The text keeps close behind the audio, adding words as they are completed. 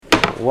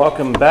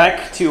Welcome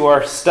back to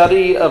our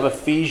study of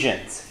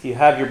Ephesians. If you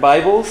have your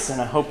Bibles,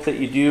 and I hope that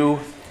you do,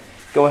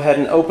 go ahead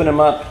and open them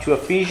up to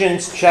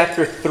Ephesians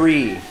chapter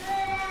 3.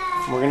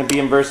 We're going to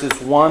be in verses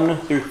 1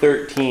 through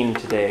 13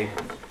 today.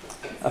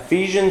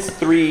 Ephesians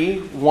 3,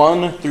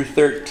 1 through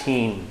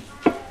 13.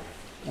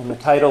 And the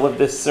title of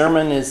this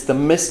sermon is The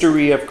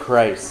Mystery of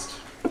Christ.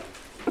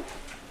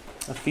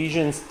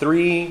 Ephesians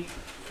 3,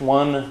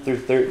 1 through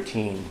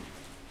 13.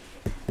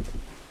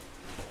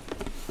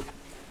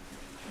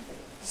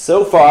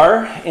 So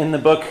far in the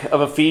book of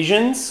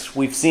Ephesians,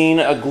 we've seen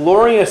a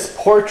glorious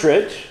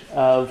portrait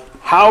of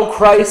how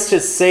Christ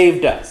has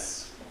saved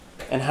us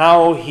and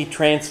how he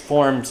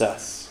transforms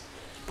us,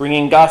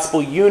 bringing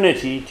gospel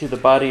unity to the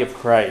body of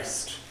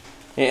Christ.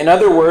 In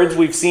other words,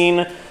 we've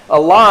seen a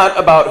lot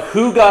about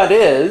who God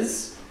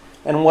is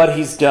and what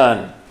he's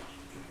done.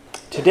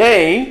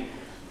 Today,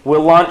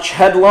 we'll launch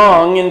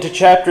headlong into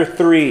chapter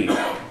 3. And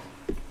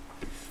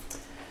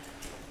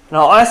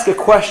I'll ask a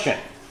question.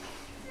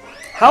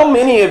 How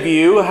many of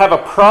you have a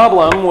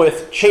problem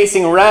with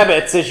chasing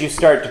rabbits as you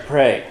start to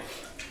pray?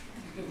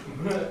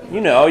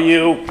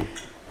 You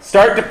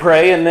start to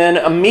pray and then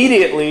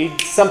immediately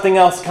something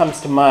else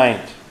comes to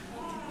mind.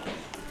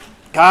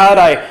 God,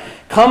 I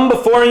come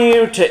before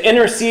you to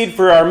intercede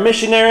for our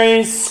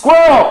missionaries.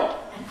 Squirrel!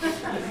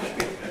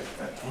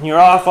 And you're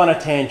off on a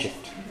tangent.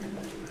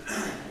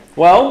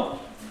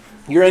 Well,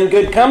 you're in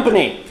good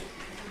company,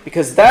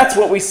 because that's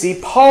what we see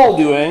Paul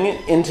doing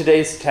in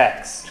today's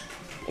text.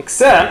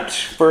 Except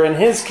for, in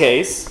his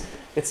case,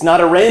 it's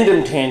not a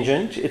random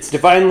tangent, it's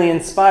divinely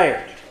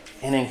inspired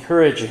and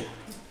encouraging.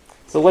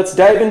 So let's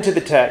dive into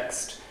the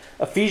text.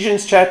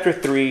 Ephesians chapter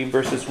 3,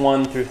 verses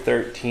 1 through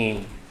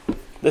 13.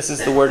 This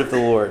is the word of the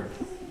Lord.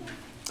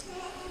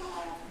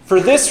 For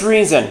this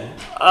reason,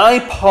 I,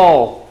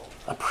 Paul,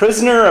 a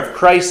prisoner of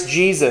Christ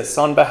Jesus,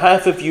 on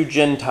behalf of you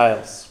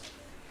Gentiles,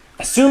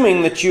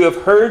 assuming that you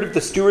have heard of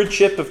the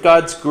stewardship of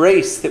God's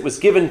grace that was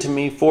given to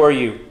me for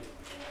you,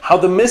 how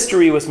the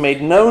mystery was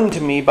made known to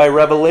me by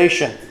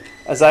revelation,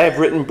 as I have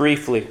written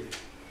briefly.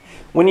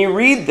 When you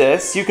read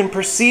this, you can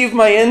perceive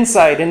my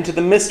insight into the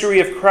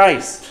mystery of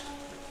Christ,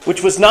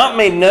 which was not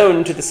made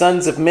known to the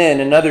sons of men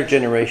in other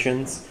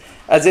generations,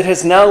 as it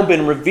has now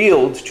been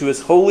revealed to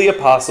his holy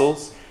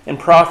apostles and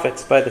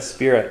prophets by the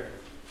Spirit.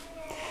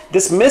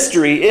 This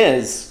mystery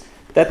is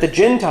that the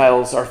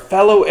Gentiles are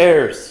fellow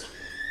heirs,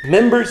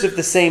 members of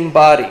the same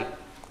body,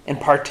 and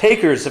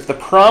partakers of the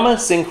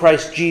promise in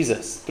Christ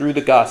Jesus through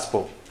the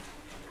gospel.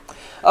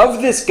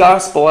 Of this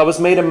gospel I was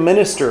made a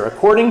minister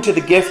according to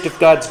the gift of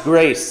God's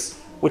grace,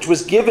 which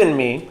was given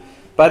me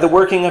by the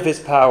working of his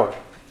power.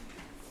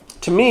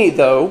 To me,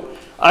 though,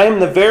 I am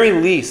the very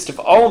least of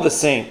all the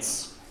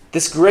saints.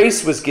 This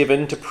grace was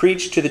given to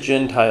preach to the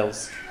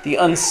Gentiles the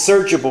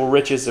unsearchable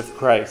riches of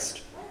Christ,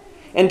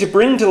 and to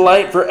bring to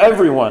light for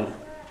everyone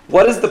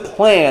what is the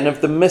plan of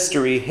the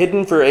mystery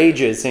hidden for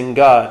ages in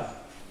God,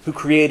 who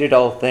created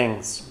all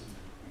things,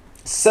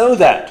 so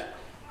that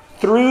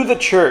through the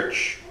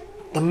church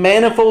the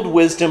manifold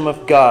wisdom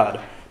of God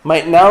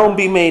might now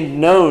be made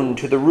known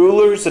to the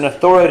rulers and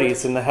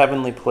authorities in the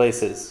heavenly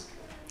places.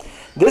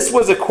 This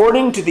was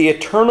according to the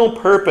eternal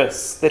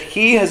purpose that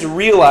he has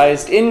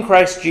realized in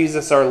Christ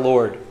Jesus our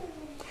Lord,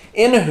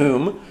 in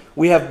whom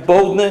we have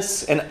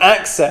boldness and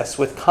access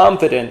with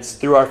confidence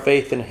through our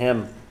faith in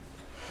him.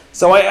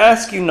 So I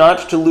ask you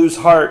not to lose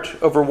heart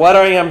over what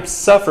I am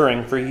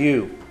suffering for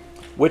you,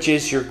 which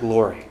is your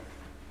glory.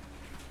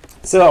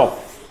 So,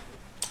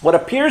 what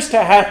appears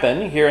to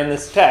happen here in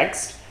this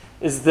text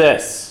is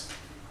this.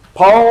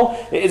 Paul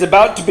is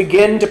about to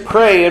begin to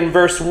pray in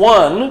verse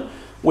 1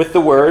 with the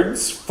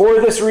words,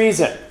 "For this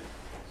reason."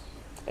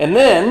 And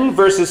then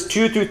verses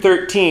 2 through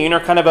 13 are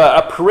kind of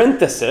a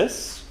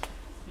parenthesis.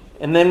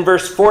 And then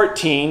verse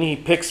 14, he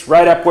picks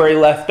right up where he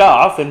left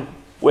off, and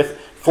with,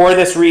 "For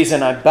this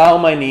reason I bow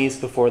my knees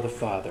before the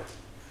Father."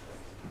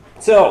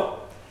 So,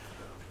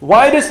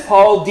 why does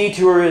Paul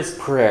detour his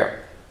prayer?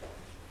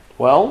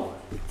 Well,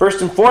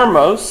 first and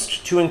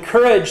foremost, to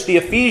encourage the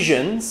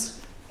Ephesians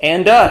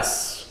and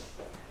us.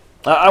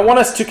 I want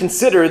us to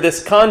consider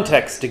this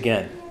context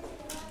again.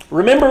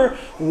 Remember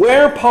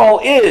where Paul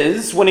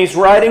is when he's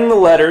writing the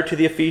letter to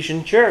the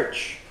Ephesian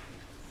church.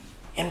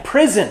 In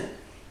prison.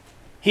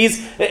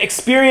 He's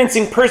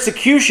experiencing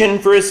persecution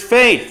for his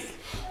faith.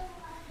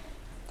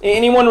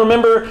 Anyone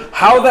remember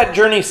how that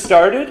journey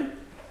started?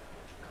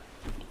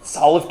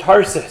 Saul of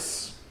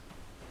Tarsus.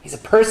 He's a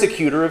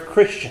persecutor of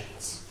Christians.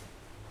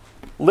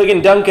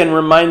 Ligon Duncan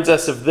reminds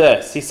us of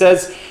this. He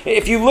says,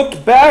 if you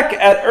looked back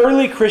at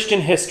early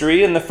Christian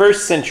history in the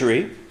first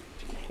century,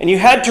 and you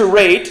had to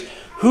rate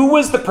who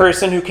was the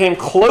person who came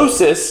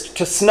closest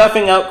to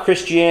snuffing out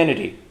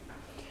Christianity,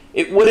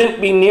 it wouldn't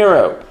be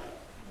Nero.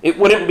 It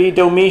wouldn't be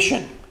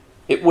Domitian.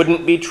 It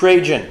wouldn't be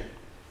Trajan.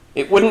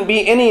 It wouldn't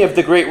be any of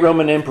the great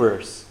Roman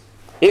emperors.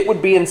 It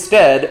would be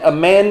instead a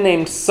man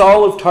named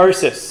Saul of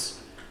Tarsus,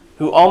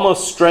 who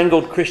almost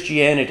strangled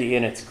Christianity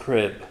in its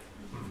crib.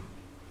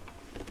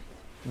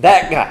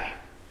 That guy,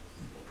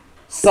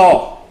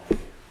 Saul,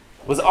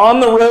 was on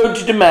the road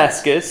to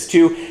Damascus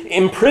to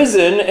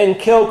imprison and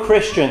kill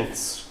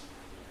Christians.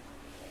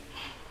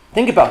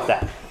 Think about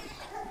that.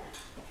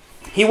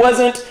 He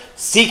wasn't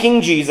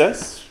seeking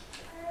Jesus.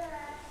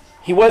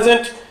 He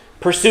wasn't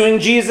pursuing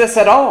Jesus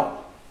at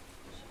all.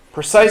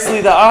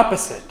 Precisely the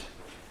opposite.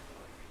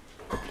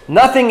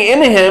 Nothing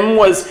in him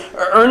was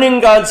earning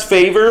God's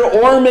favor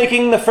or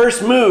making the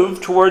first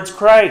move towards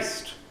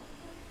Christ.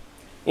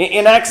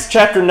 In Acts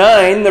chapter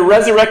 9, the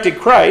resurrected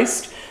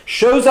Christ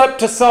shows up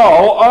to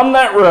Saul on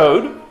that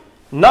road,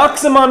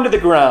 knocks him onto the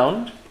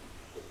ground,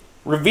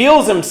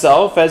 reveals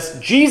himself as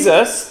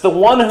Jesus, the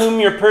one whom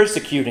you're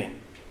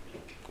persecuting,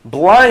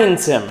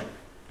 blinds him,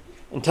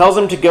 and tells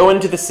him to go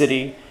into the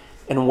city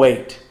and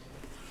wait.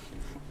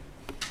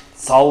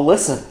 Saul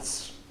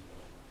listens.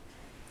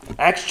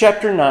 Acts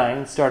chapter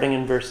 9, starting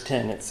in verse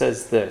 10, it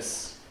says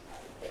this.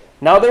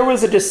 Now there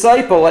was a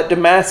disciple at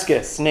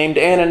Damascus named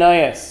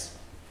Ananias.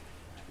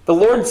 The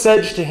Lord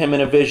said to him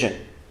in a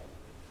vision,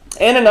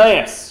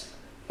 Ananias.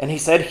 And he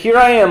said, Here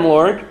I am,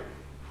 Lord.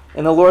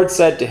 And the Lord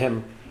said to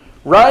him,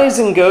 Rise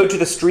and go to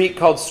the street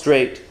called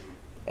Straight,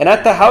 and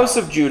at the house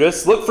of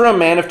Judas look for a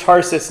man of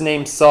Tarsus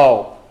named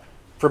Saul.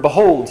 For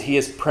behold, he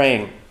is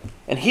praying.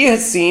 And he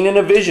has seen in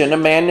a vision a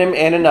man named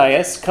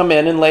Ananias come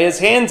in and lay his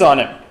hands on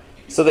him,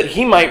 so that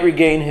he might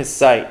regain his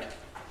sight.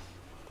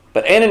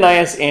 But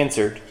Ananias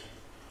answered,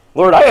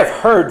 Lord, I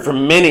have heard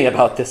from many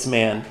about this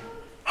man,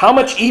 how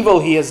much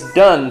evil he has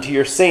done to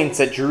your saints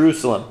at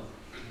Jerusalem.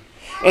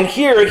 And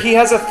here he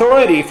has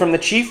authority from the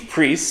chief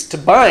priests to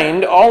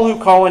bind all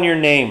who call on your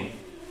name.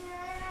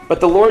 But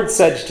the Lord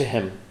said to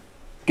him,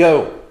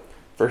 Go,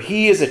 for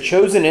he is a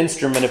chosen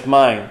instrument of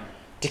mine,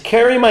 to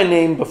carry my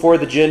name before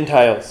the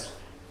Gentiles,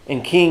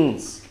 and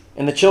kings,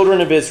 and the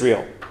children of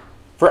Israel.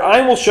 For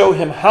I will show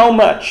him how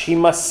much he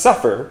must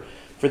suffer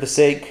for the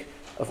sake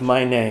of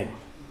my name.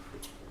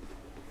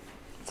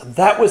 So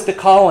that was the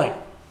calling.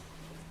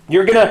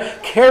 You're going to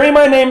carry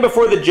my name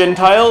before the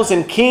Gentiles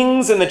and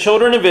kings and the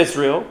children of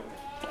Israel,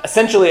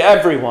 essentially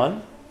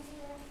everyone,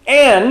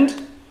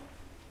 and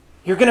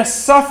you're going to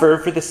suffer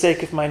for the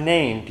sake of my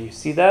name. Do you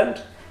see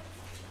that?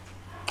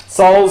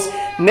 Saul's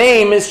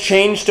name is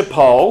changed to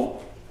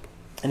Paul,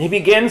 and he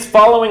begins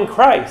following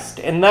Christ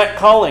in that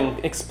calling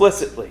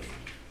explicitly.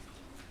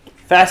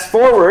 Fast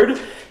forward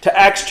to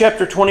Acts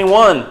chapter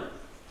 21.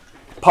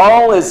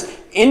 Paul is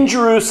in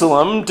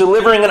Jerusalem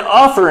delivering an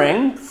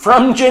offering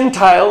from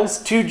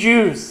Gentiles to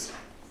Jews.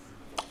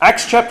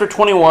 Acts chapter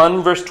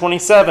 21, verse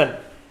 27. It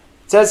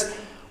says,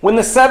 When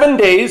the 7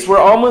 days were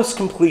almost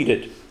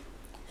completed,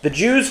 the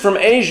Jews from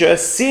Asia,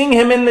 seeing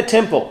him in the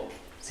temple,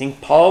 seeing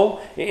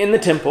Paul in the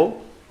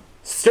temple,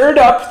 stirred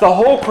up the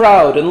whole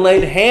crowd and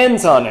laid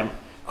hands on him,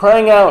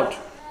 crying out,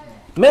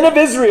 Men of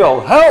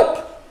Israel,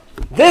 help!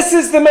 This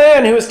is the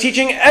man who is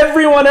teaching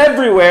everyone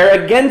everywhere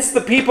against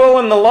the people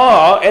and the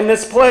law in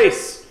this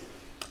place.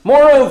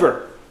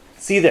 Moreover,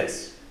 see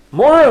this,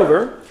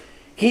 moreover,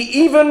 he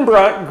even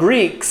brought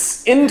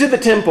Greeks into the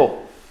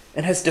temple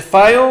and has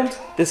defiled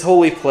this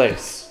holy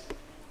place.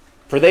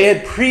 For they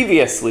had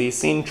previously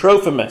seen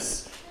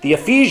Trophimus, the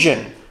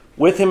Ephesian,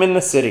 with him in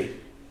the city,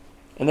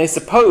 and they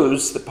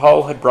supposed that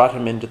Paul had brought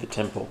him into the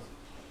temple.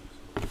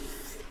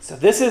 So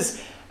this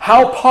is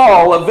how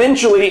Paul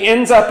eventually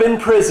ends up in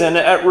prison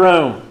at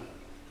Rome.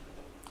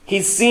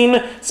 He's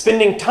seen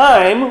spending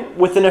time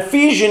with an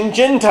Ephesian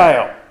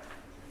Gentile,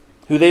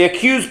 who they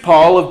accuse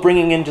Paul of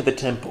bringing into the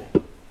temple.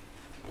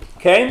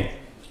 Okay?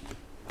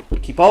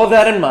 Keep all of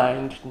that in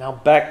mind. Now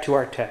back to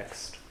our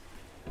text.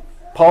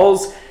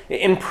 Paul's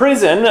in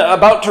prison,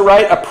 about to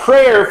write a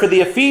prayer for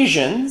the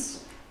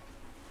Ephesians,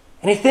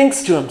 and he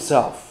thinks to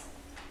himself,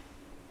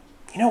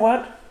 you know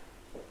what?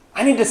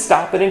 I need to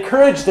stop and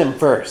encourage them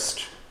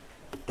first.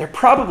 They're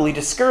probably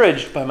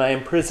discouraged by my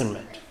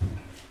imprisonment.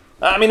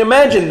 I mean,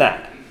 imagine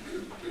that.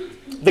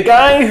 The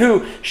guy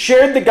who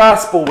shared the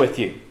gospel with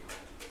you,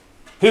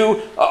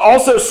 who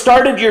also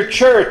started your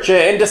church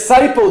and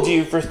discipled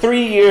you for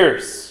 3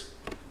 years,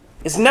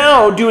 is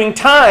now doing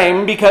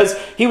time because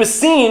he was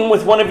seen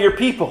with one of your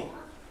people.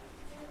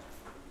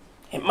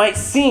 It might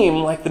seem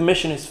like the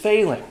mission is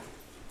failing,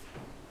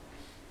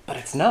 but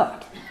it's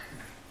not.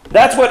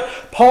 That's what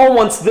Paul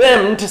wants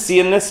them to see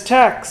in this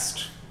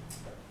text.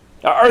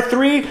 Our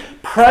 3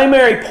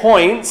 primary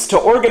points to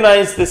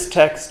organize this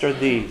text are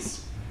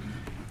these.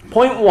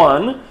 Point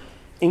 1,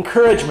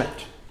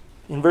 encouragement,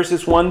 in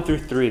verses 1 through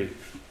 3.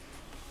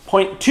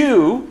 Point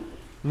 2,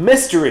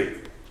 mystery,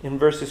 in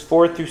verses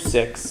 4 through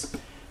 6.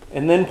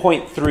 And then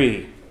point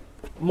 3,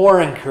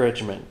 more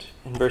encouragement,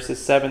 in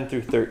verses 7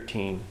 through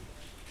 13.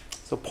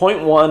 So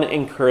point 1,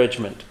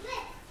 encouragement.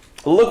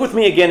 Look with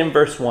me again in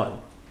verse 1.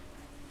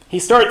 He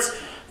starts,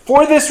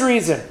 For this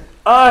reason,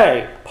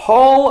 I,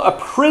 Paul, a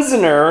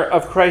prisoner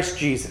of Christ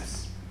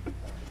Jesus.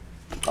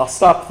 I'll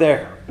stop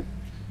there.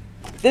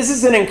 This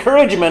is an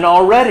encouragement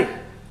already.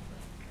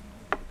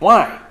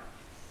 Why?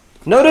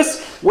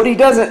 Notice what he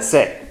doesn't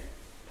say.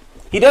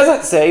 He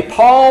doesn't say,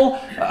 Paul,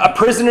 a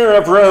prisoner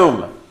of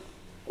Rome,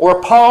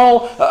 or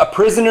Paul, a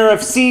prisoner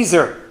of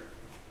Caesar.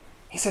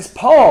 He says,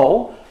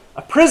 Paul,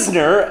 a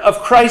prisoner of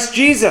Christ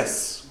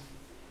Jesus.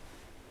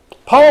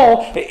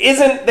 Paul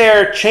isn't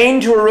there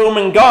chained to a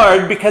Roman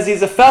guard because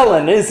he's a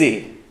felon, is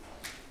he?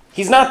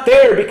 He's not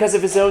there because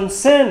of his own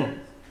sin.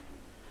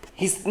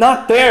 He's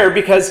not there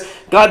because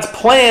God's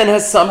plan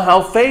has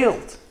somehow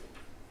failed.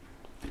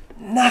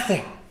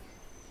 Nothing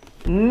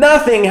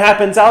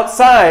happens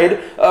outside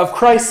of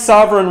Christ's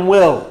sovereign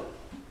will.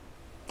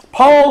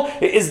 Paul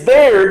is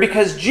there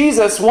because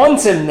Jesus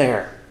wants him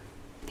there.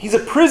 He's a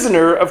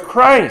prisoner of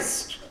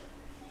Christ.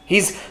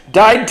 He's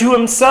died to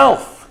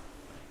himself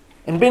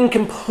and been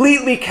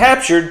completely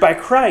captured by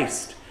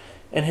Christ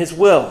and his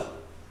will.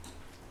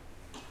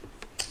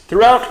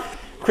 Throughout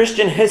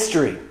Christian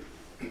history,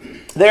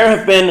 there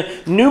have been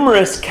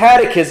numerous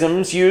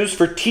catechisms used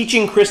for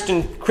teaching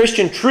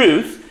Christian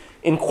truth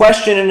in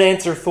question and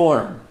answer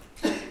form.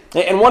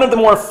 And one of the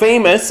more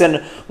famous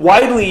and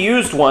widely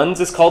used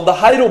ones is called the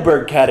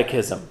Heidelberg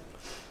Catechism.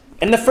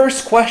 And the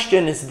first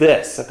question is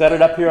this. I've got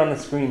it up here on the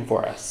screen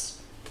for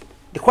us.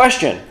 The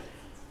question: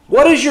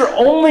 what is your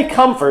only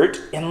comfort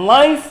in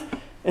life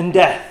and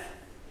death?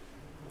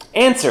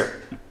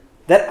 Answer: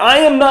 that I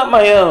am not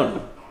my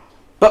own,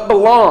 but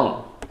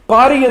belong,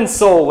 body and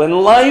soul,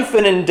 in life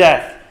and in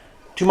death,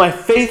 to my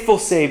faithful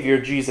Savior,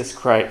 Jesus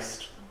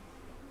Christ.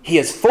 He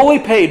has fully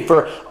paid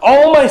for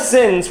all my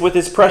sins with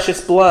his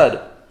precious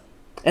blood,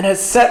 and has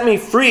set me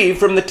free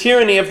from the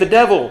tyranny of the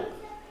devil.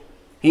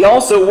 He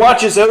also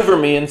watches over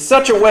me in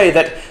such a way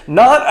that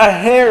not a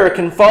hair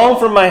can fall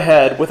from my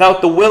head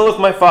without the will of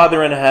my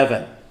Father in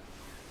heaven.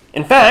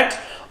 In fact,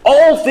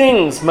 all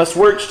things must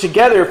work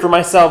together for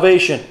my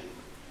salvation.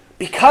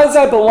 Because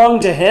I belong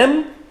to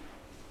him,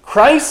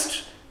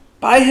 Christ,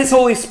 by his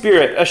Holy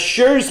Spirit,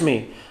 assures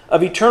me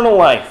of eternal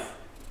life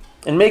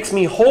and makes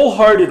me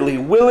wholeheartedly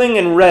willing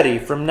and ready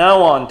from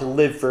now on to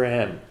live for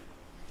him.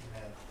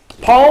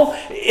 Paul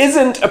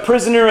isn't a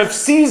prisoner of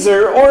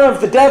Caesar or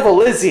of the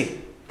devil, is he?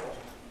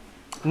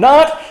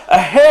 Not a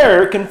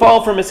hair can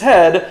fall from his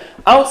head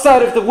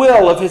outside of the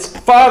will of his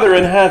Father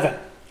in heaven.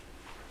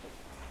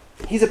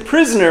 He's a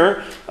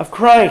prisoner of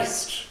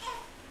Christ.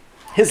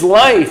 His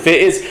life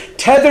is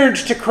tethered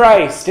to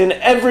Christ in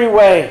every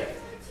way.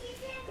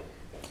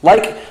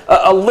 Like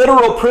a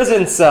literal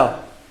prison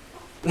cell.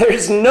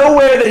 There's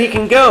nowhere that he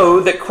can go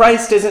that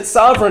Christ isn't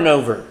sovereign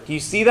over. Do you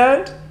see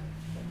that?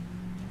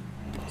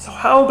 So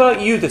how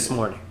about you this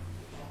morning?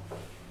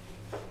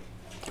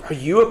 Are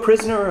you a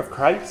prisoner of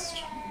Christ?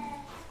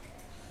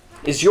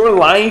 Is your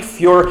life,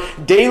 your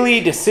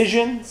daily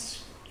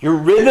decisions, your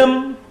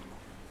rhythm,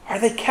 are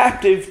they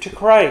captive to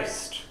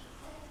Christ?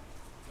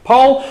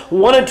 Paul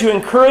wanted to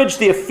encourage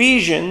the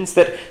Ephesians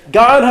that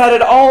God had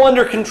it all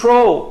under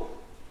control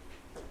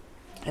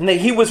and that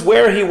he was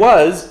where he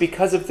was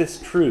because of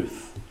this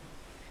truth.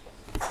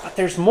 But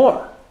there's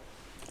more.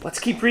 Let's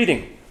keep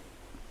reading.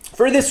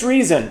 For this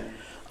reason,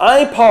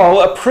 I,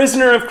 Paul, a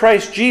prisoner of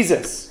Christ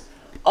Jesus,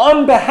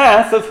 on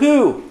behalf of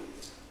who?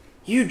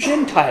 You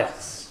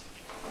Gentiles.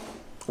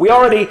 We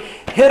already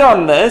hit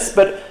on this,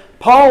 but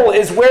Paul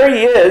is where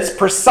he is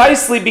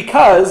precisely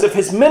because of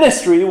his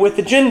ministry with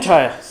the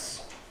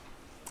Gentiles.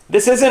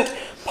 This isn't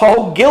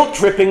Paul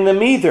guilt-tripping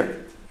them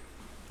either.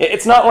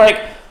 It's not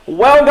like,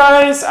 well,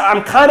 guys,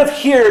 I'm kind of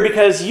here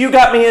because you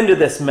got me into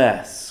this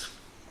mess.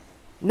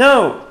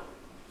 No,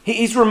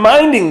 he's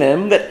reminding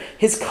them that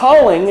his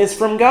calling is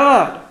from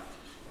God.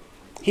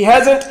 He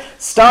hasn't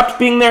stopped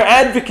being their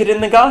advocate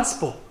in the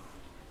gospel.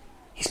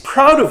 He's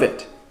proud of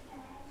it.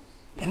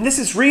 And this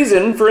is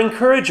reason for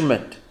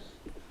encouragement.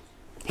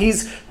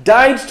 He's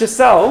died to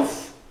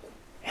self,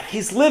 and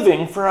he's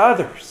living for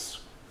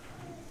others.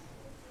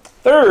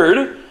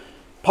 Third,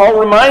 Paul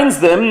reminds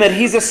them that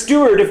he's a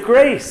steward of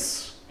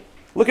grace.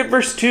 Look at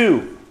verse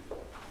 2.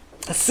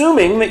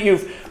 Assuming that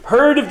you've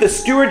heard of the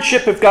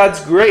stewardship of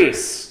God's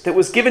grace that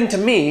was given to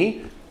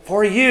me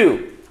for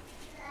you.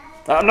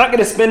 I'm not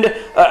going to spend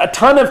a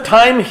ton of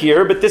time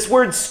here, but this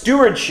word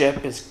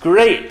stewardship is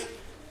great.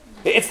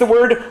 It's the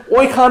word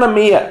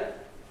oikonomia.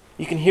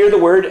 You can hear the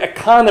word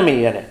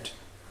economy in it.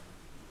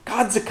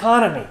 God's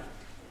economy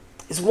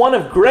is one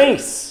of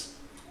grace.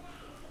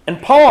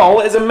 And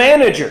Paul is a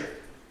manager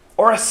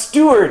or a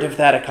steward of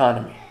that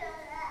economy.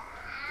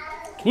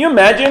 Can you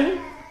imagine?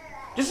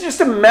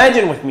 Just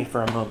imagine with me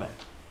for a moment.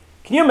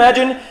 Can you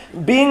imagine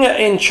being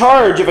in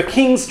charge of a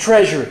king's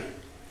treasury?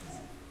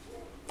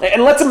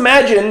 And let's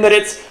imagine that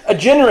it's a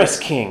generous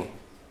king.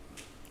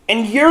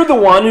 And you're the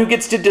one who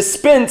gets to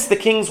dispense the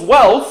king's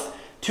wealth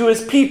to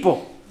his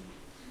people.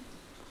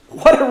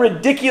 What a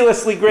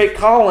ridiculously great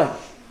calling.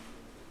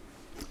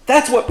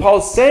 That's what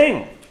Paul's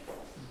saying.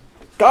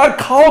 God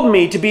called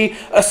me to be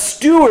a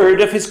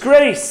steward of his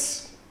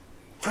grace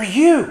for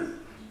you,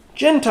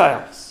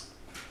 Gentiles.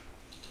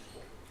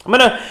 I'm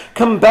going to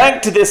come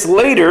back to this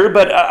later,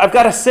 but I've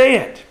got to say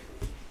it.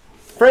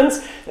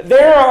 Friends,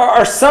 there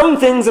are some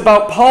things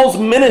about Paul's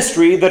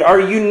ministry that are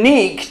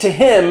unique to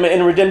him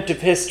in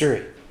redemptive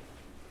history.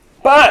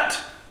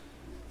 But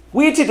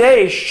we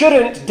today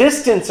shouldn't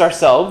distance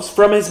ourselves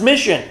from his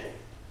mission.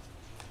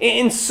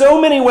 In so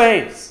many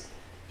ways,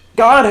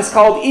 God has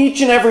called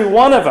each and every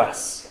one of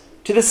us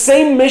to the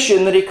same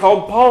mission that he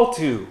called Paul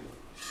to.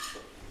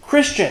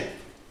 Christian,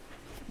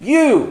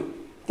 you,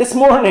 this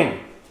morning,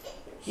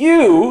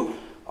 you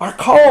are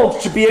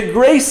called to be a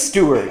grace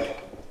steward.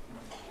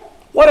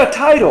 What a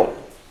title!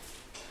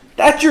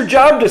 That's your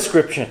job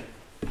description.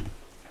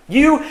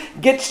 You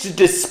get to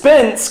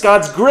dispense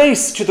God's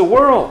grace to the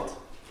world.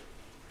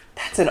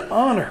 That's an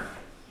honor.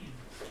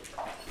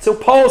 So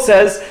Paul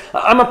says,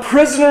 I'm a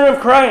prisoner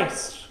of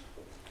Christ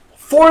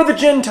for the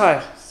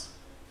Gentiles.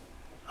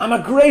 I'm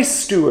a grace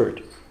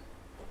steward.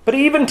 But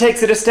he even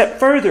takes it a step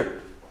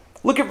further.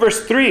 Look at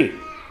verse 3.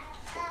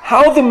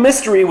 How the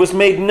mystery was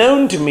made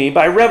known to me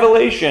by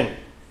revelation,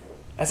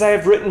 as I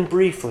have written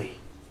briefly.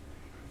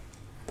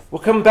 We'll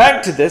come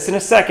back to this in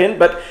a second,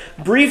 but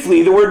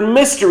briefly, the word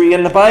mystery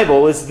in the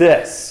Bible is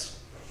this: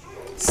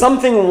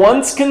 something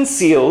once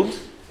concealed,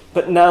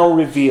 but now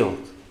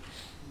revealed.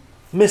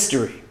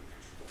 Mystery.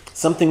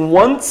 Something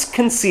once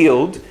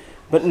concealed,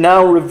 but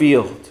now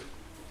revealed.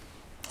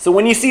 So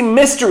when you see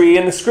mystery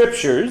in the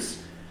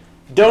Scriptures,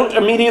 don't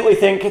immediately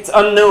think it's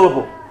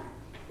unknowable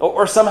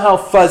or somehow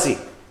fuzzy.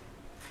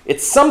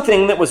 It's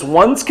something that was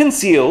once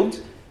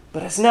concealed,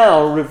 but is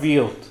now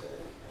revealed.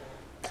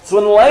 So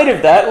in light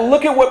of that,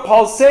 look at what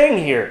Paul's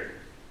saying here.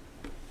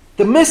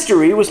 The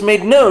mystery was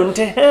made known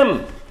to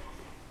him.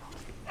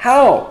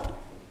 How?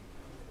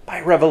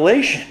 By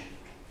revelation.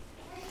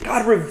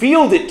 God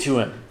revealed it to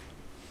him.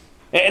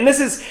 And this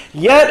is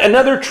yet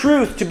another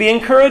truth to be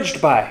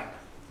encouraged by.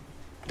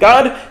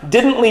 God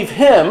didn't leave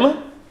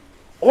him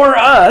or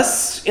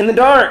us in the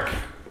dark.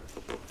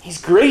 He's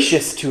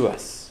gracious to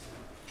us.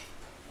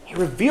 He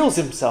reveals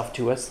himself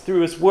to us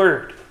through his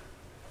word.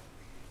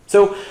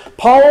 So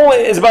Paul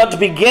is about to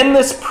begin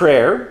this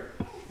prayer,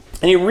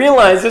 and he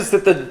realizes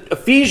that the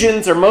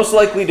Ephesians are most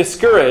likely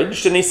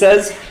discouraged, and he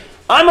says,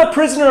 I'm a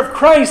prisoner of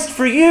Christ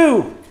for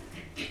you,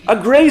 a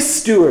grace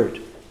steward.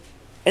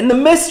 And the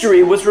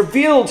mystery was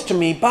revealed to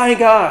me by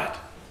God.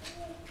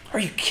 Are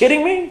you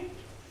kidding me?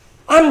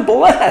 I'm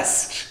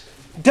blessed.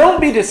 Don't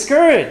be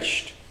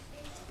discouraged.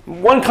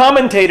 One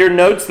commentator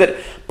notes that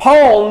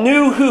Paul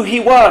knew who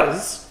he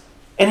was,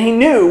 and he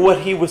knew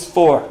what he was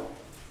for.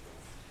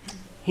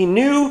 He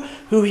knew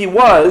who he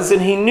was,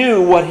 and he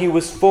knew what he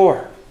was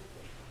for.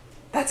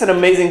 That's an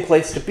amazing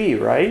place to be,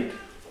 right?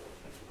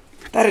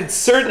 That'd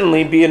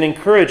certainly be an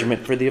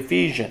encouragement for the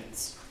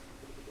Ephesians.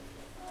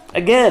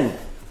 Again,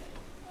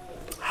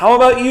 how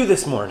about you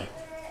this morning?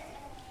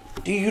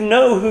 Do you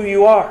know who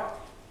you are?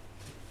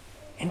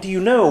 And do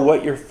you know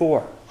what you're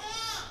for?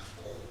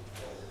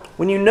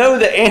 When you know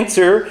the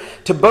answer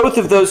to both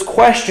of those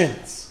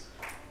questions,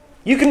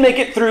 you can make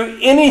it through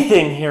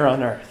anything here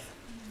on earth.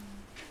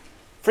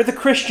 For the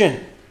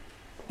Christian,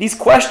 these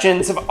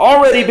questions have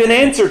already been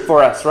answered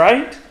for us,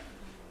 right?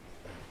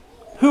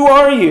 Who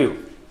are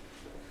you?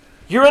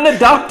 You're an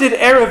adopted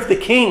heir of the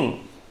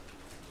King.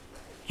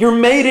 You're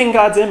made in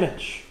God's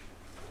image.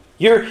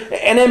 You're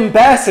an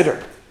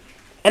ambassador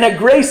and a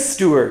grace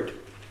steward.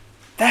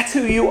 That's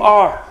who you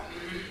are.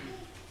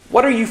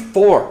 What are you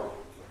for?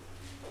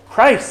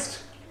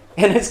 Christ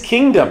and his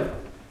kingdom.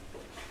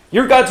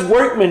 You're God's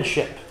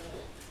workmanship,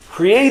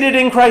 created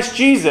in Christ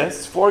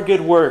Jesus for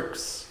good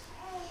works.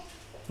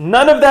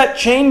 None of that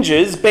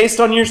changes based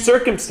on your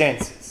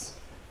circumstances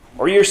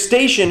or your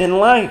station in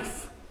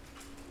life.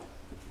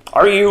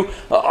 Are you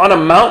on a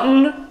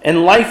mountain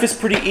and life is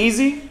pretty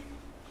easy?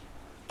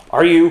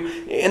 Are you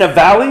in a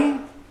valley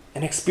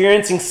and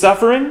experiencing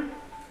suffering?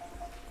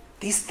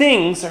 These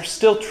things are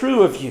still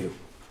true of you.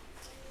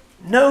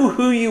 Know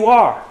who you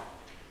are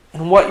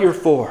and what you're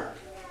for.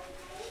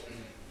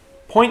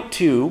 Point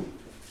 2,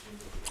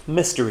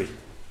 mystery.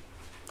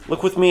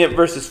 Look with me at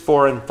verses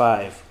 4 and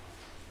 5.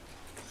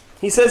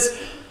 He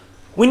says,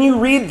 when you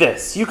read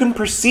this, you can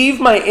perceive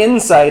my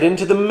insight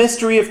into the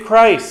mystery of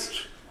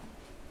Christ,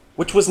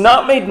 which was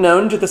not made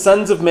known to the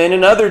sons of men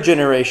in other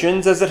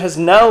generations, as it has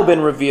now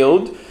been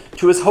revealed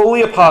to his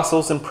holy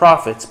apostles and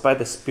prophets by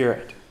the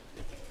Spirit.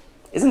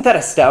 Isn't that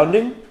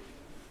astounding?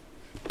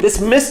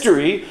 This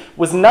mystery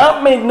was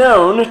not made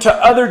known to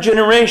other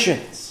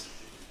generations.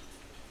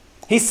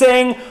 He's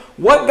saying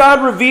what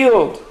God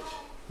revealed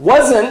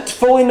wasn't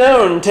fully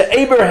known to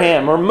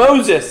Abraham or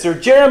Moses or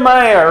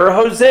Jeremiah or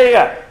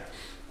Hosea.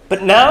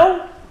 But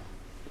now,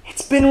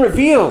 it's been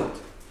revealed.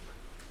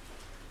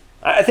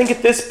 I think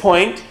at this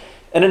point,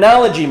 an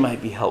analogy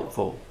might be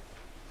helpful.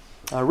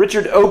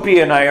 Richard Opie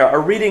and I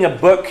are reading a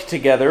book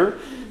together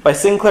by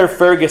Sinclair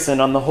Ferguson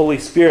on the Holy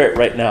Spirit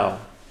right now.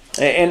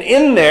 And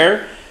in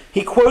there,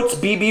 he quotes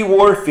B.B.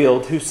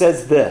 Warfield, who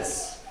says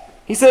this.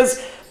 He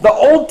says, the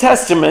Old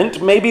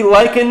Testament may be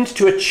likened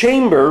to a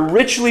chamber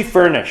richly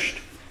furnished,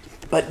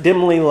 but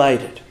dimly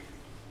lighted.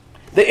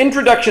 The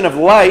introduction of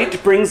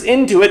light brings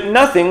into it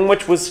nothing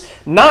which was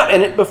not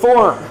in it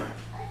before,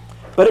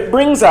 but it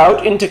brings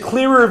out into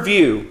clearer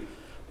view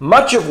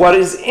much of what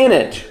is in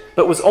it,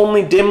 but was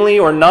only dimly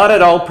or not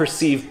at all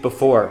perceived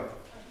before.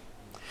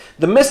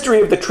 The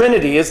mystery of the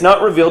Trinity is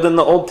not revealed in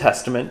the Old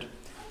Testament,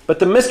 but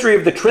the mystery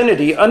of the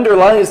Trinity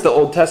underlies the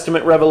Old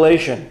Testament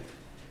revelation,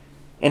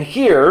 and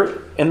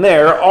here and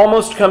there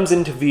almost comes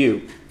into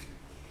view.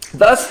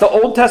 Thus, the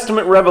Old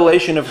Testament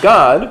revelation of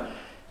God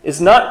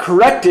is not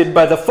corrected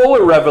by the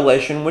fuller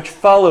revelation which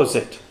follows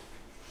it,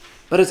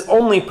 but is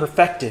only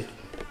perfected,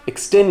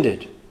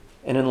 extended,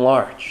 and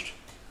enlarged.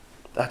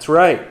 That's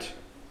right.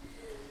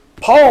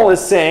 Paul is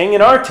saying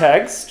in our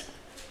text,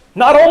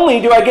 not only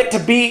do I get to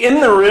be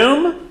in the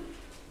room,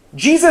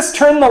 Jesus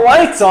turned the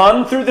lights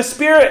on through the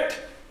Spirit.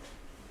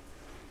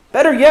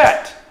 Better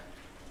yet,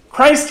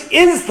 Christ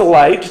is the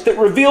light that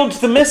revealed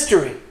the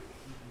mystery.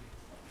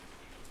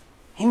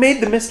 He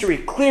made the mystery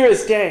clear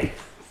as day.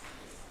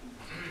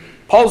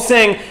 Paul's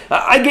saying,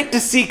 I get to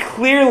see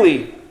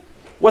clearly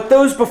what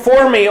those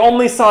before me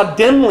only saw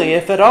dimly,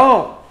 if at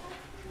all.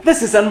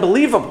 This is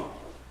unbelievable.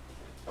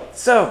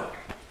 So,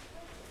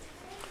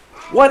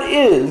 what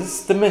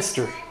is the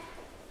mystery?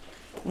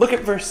 Look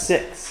at verse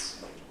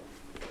 6.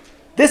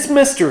 This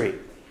mystery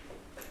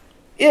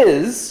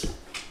is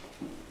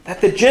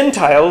that the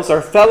Gentiles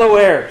are fellow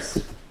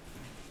heirs,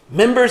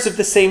 members of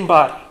the same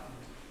body,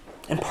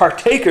 and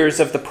partakers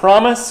of the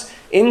promise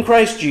in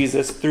Christ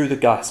Jesus through the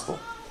gospel.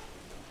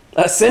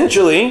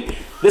 Essentially,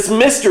 this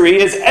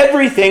mystery is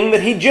everything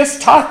that he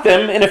just taught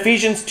them in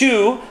Ephesians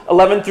 2,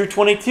 11 through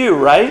 22,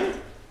 right?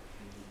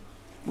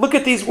 Look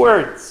at these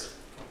words.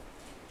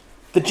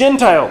 The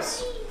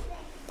Gentiles.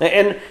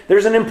 And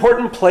there's an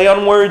important play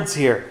on words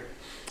here.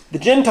 The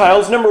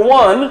Gentiles, number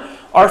one,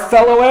 are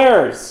fellow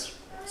heirs.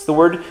 It's the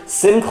word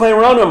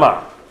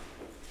synkleronoma.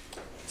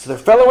 So they're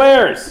fellow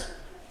heirs,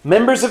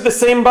 members of the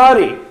same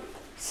body,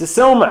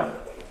 sisoma.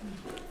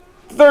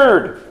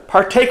 Third,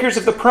 partakers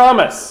of the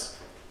promise,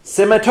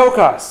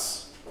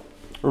 semetokos.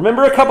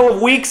 Remember a couple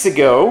of weeks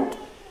ago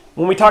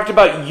when we talked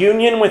about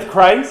union with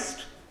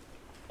Christ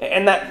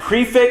and that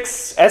prefix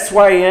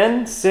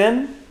syn,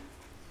 sin,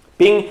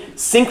 being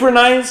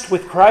synchronized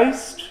with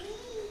Christ?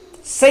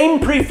 Same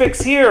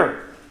prefix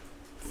here,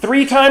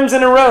 3 times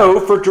in a row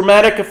for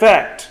dramatic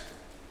effect.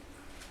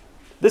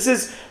 This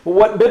is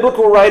what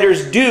biblical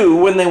writers do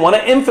when they want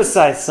to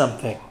emphasize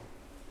something.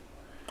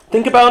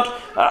 Think about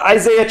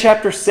Isaiah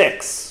chapter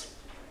 6.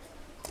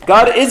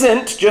 God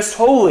isn't just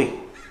holy.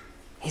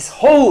 He's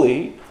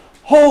holy,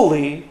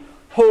 holy,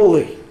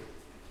 holy.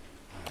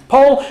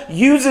 Paul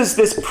uses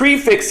this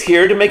prefix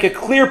here to make a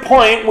clear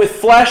point with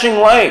flashing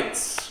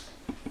lights.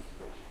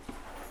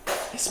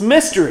 This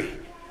mystery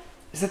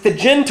is that the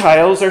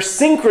Gentiles are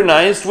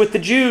synchronized with the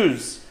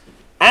Jews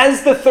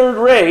as the third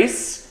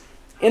race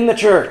in the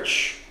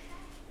church.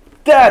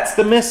 That's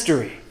the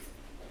mystery.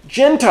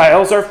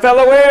 Gentiles are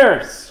fellow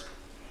heirs.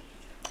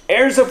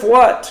 Heirs of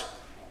what?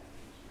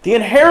 The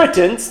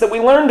inheritance that we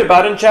learned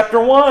about in chapter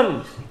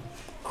 1.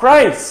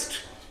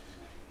 Christ.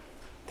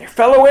 They're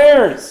fellow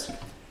heirs.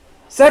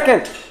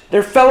 Second,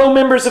 they're fellow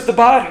members of the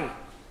body.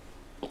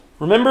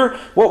 Remember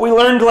what we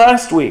learned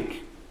last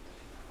week.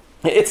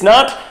 It's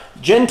not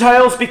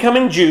Gentiles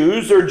becoming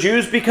Jews or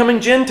Jews becoming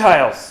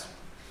Gentiles.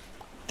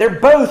 They're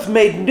both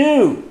made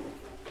new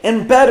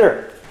and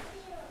better.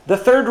 The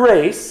third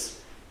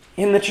race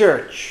in the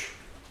church.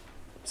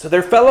 So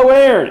they're fellow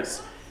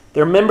heirs.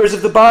 They're members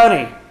of the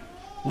body.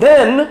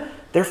 Then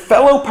they're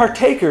fellow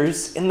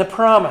partakers in the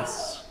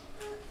promise.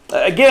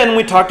 Again,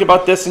 we talked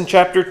about this in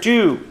chapter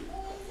 2.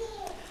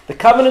 The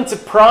covenants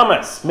of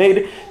promise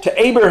made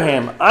to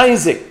Abraham,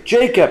 Isaac,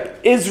 Jacob,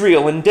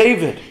 Israel, and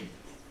David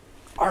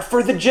are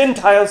for the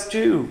Gentiles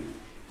too.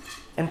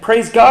 And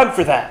praise God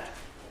for that,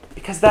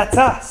 because that's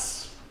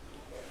us.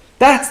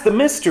 That's the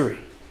mystery.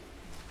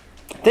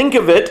 Think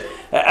of it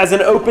as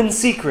an open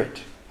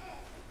secret.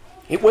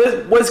 It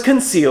was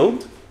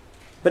concealed,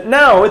 but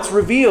now it's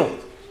revealed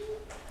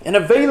and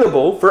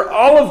available for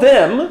all of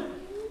them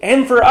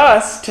and for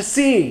us to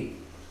see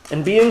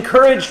and be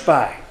encouraged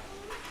by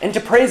and to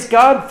praise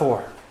God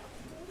for.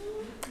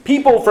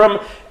 People from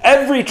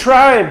every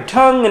tribe,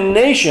 tongue, and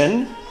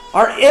nation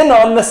are in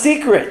on the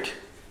secret.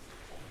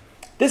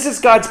 This is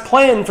God's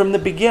plan from the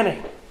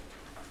beginning.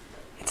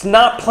 It's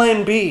not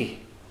plan B.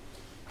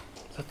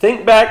 So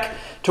think back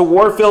to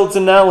Warfield's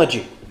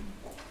analogy.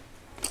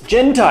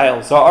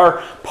 Gentiles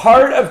are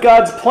part of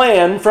God's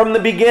plan from the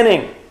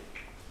beginning.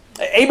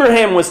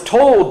 Abraham was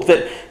told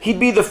that he'd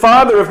be the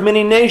father of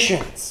many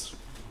nations.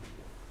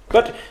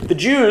 But the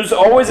Jews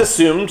always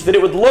assumed that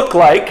it would look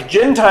like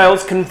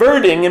Gentiles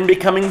converting and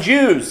becoming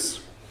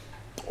Jews,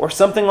 or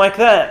something like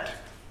that.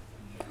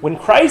 When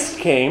Christ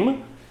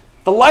came,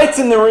 the lights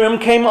in the room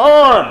came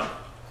on.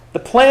 The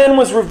plan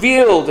was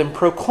revealed and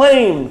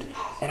proclaimed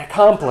and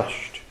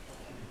accomplished.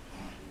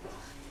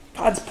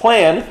 God's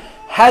plan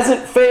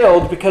hasn't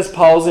failed because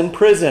Paul's in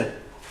prison.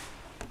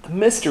 The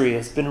mystery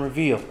has been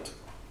revealed.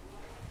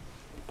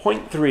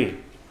 Point 3,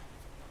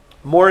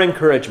 more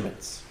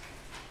encouragements.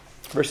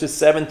 Verses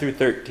 7 through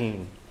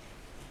 13.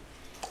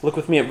 Look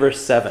with me at verse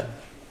 7.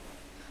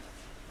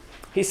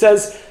 He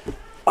says,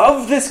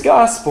 "Of this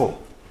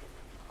gospel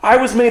I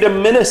was made a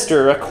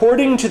minister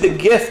according to the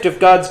gift of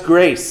God's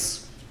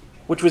grace,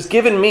 which was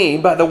given me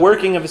by the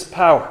working of his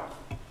power."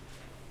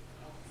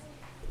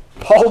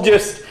 Paul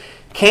just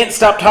can't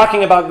stop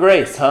talking about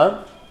grace, huh?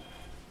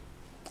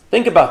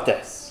 Think about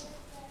this.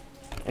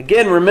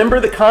 Again, remember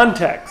the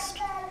context.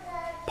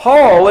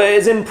 Paul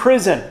is in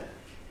prison,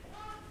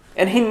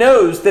 and he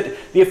knows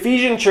that the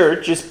Ephesian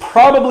church is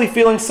probably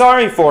feeling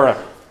sorry for him.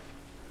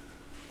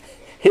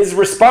 His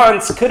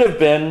response could have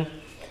been,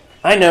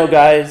 I know,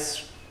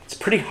 guys, it's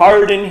pretty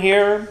hard in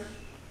here.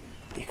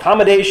 The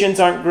accommodations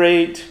aren't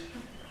great.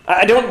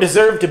 I don't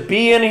deserve to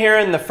be in here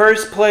in the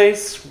first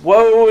place.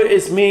 Woe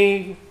is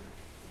me.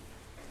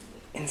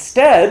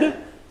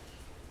 Instead,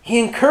 he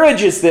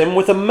encourages them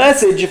with a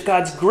message of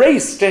God's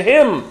grace to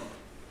him.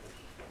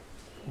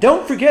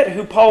 Don't forget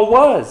who Paul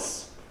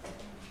was.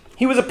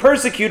 He was a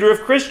persecutor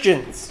of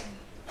Christians.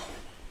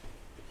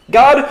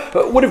 God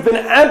would have been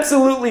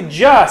absolutely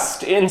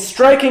just in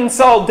striking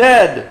Saul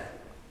dead,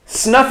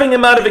 snuffing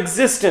him out of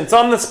existence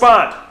on the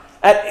spot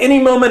at any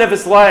moment of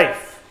his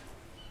life.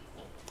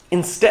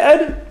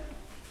 Instead,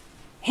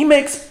 he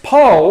makes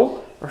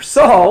Paul, or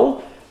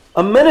Saul,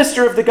 a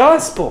minister of the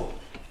gospel.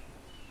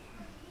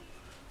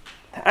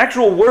 The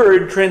actual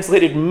word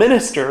translated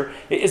minister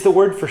is the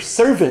word for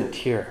servant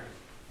here.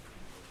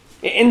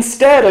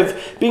 Instead of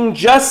being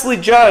justly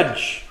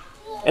judged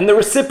and the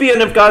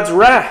recipient of God's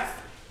wrath,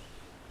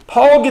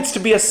 Paul gets to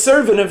be a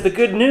servant of the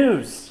good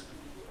news.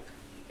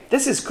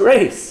 This is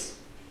grace.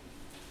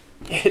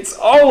 It's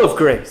all of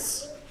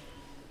grace.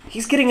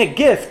 He's getting a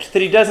gift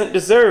that he doesn't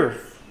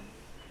deserve.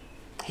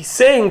 He's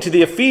saying to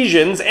the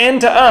Ephesians and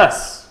to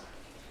us,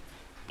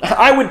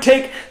 I would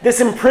take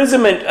this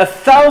imprisonment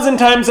 1,000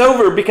 times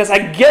over because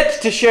I get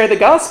to share the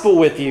gospel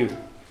with you.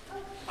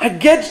 I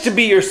get to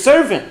be your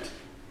servant,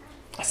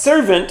 a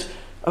servant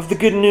of the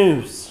good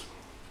news.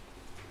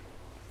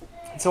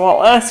 And so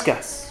I'll ask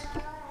us,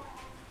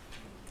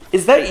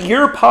 is that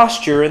your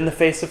posture in the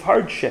face of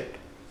hardship?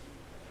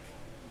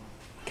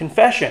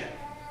 Confession.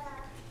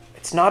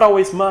 It's not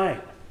always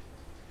mine.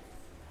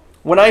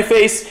 When I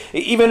face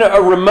even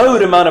a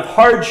remote amount of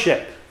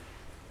hardship,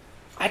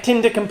 I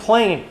tend to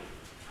complain,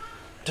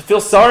 to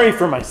feel sorry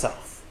for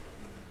myself,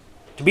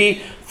 to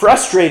be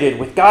frustrated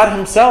with God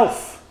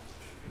himself.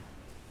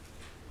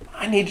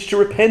 I need to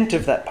repent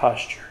of that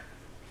posture.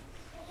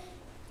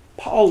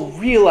 Paul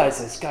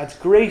realizes God's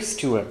grace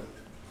to him.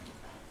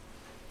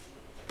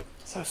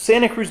 So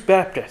Santa Cruz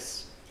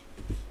Baptist,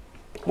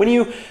 when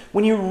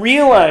you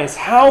realize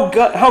how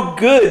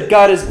good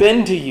God has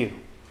been to you,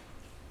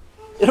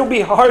 it'll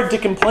be hard to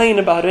complain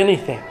about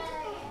anything.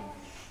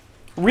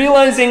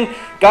 Realizing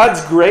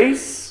God's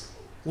grace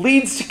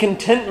leads to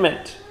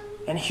contentment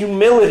and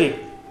humility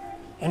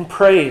and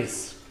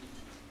praise.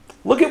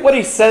 Look at what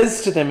he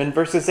says to them in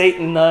verses 8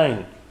 and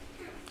 9.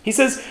 He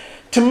says,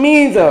 to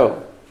me,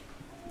 though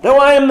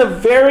I am the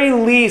very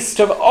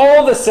least of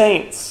all the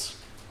saints,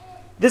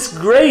 this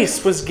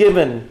grace was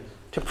given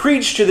to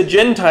preach to the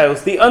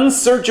Gentiles the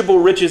unsearchable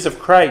riches of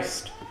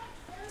Christ,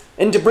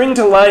 and to bring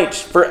to light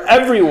for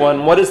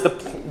everyone what is the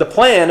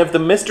plan of the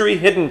mystery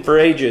hidden for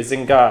ages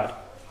in God,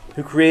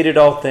 who created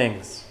all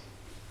things.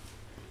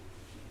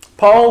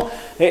 Paul,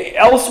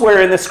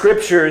 elsewhere in the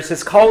Scriptures,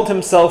 has called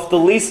himself the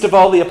least of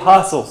all the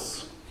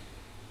apostles.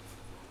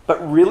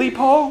 But really,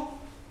 Paul?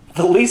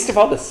 The least of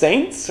all the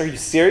saints? Are you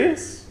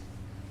serious?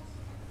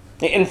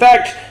 In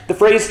fact, the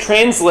phrase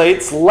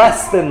translates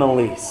less than the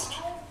least.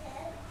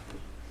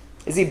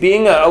 Is he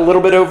being a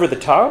little bit over the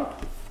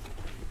top?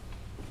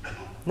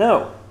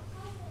 No.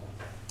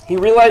 He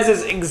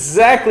realizes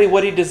exactly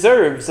what he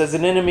deserves as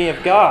an enemy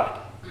of God.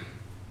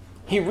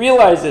 He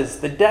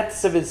realizes the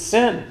depths of his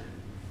sin.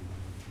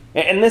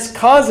 And this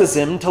causes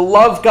him to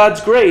love God's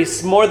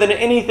grace more than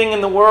anything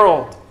in the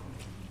world.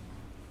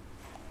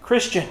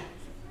 Christian,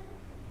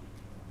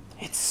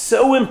 it's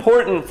so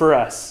important for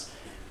us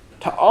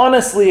to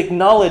honestly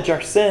acknowledge our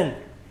sin.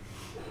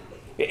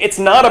 It's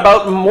not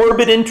about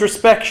morbid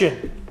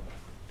introspection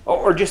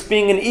or just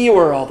being an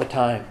Eeyore all the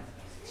time.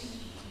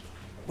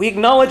 We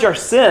acknowledge our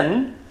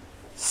sin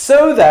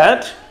so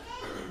that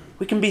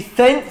we can be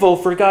thankful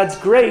for God's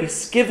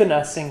grace given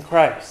us in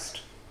Christ.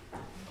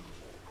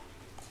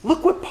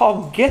 Look what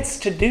Paul gets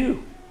to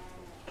do.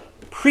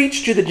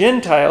 Preach to the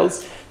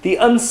Gentiles the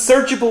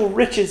unsearchable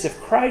riches of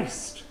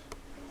Christ.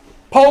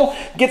 Paul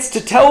gets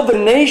to tell the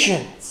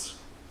nations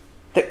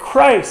that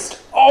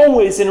Christ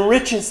always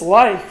enriches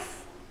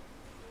life.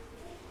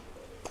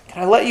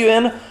 Can I let you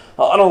in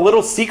on a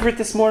little secret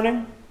this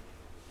morning?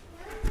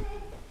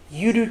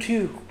 You do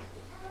too.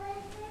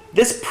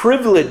 This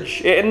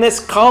privilege and this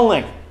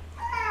calling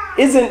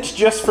isn't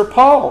just for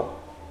Paul.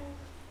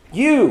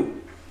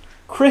 You,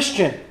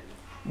 Christian,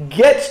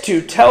 get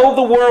to tell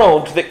the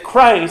world that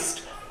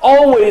Christ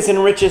always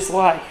enriches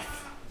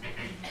life.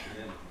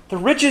 The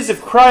riches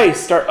of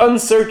Christ are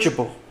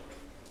unsearchable.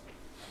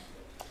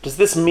 Does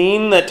this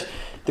mean that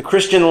the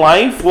Christian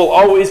life will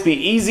always be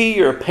easy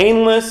or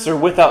painless or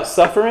without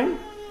suffering?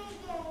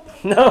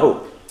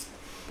 No.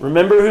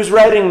 Remember who's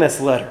writing this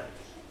letter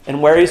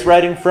and where he's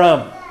writing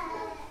from.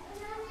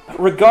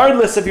 But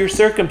regardless of your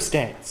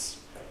circumstance,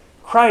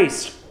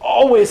 Christ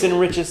always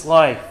enriches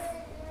life.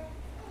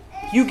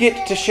 You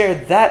get to share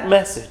that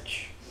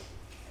message.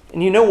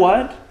 And you know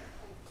what?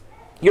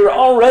 You're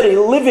already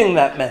living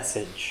that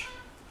message.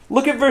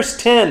 Look at verse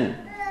 10.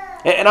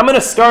 And I'm going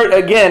to start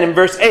again in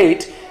verse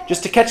 8,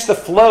 just to catch the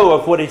flow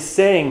of what he's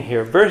saying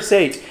here. Verse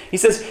 8, he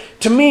says,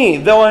 "To me,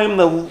 though I am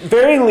the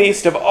very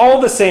least of all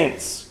the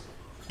saints,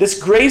 this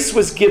grace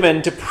was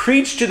given to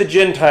preach to the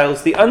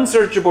Gentiles the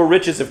unsearchable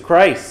riches of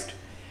Christ,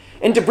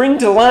 and to bring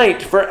to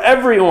light for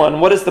everyone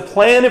what is the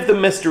plan of the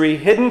mystery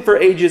hidden for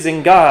ages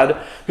in God,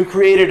 who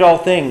created all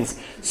things,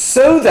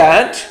 so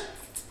that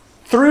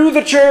through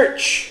the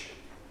church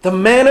the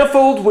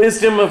manifold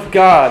wisdom of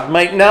God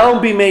might now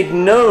be made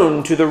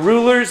known to the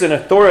rulers and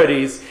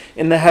authorities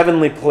in the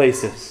heavenly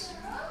places."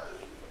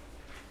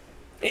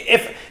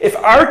 If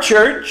our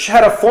church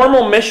had a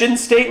formal mission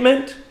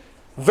statement,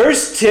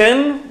 verse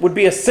 10 would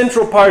be a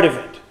central part of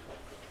it.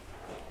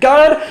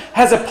 God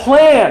has a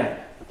plan.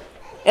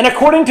 And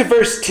according to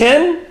verse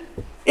 10,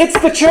 it's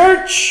the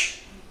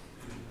church.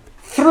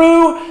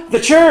 Through the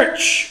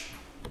church.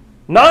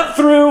 Not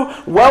through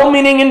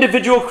well-meaning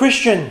individual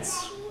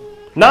Christians.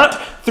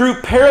 Not through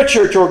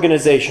parachurch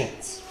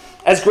organizations,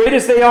 as great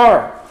as they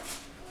are.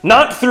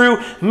 Not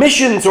through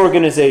missions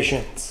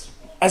organizations,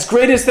 as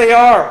great as they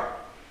are.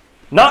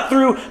 Not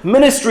through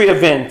ministry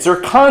events or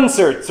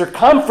concerts or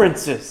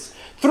conferences.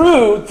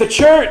 Through the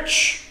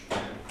church,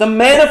 the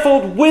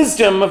manifold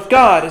wisdom of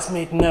God is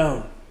made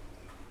known.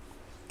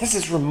 This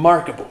is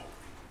remarkable.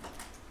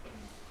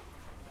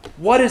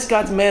 What is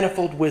God's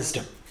manifold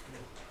wisdom?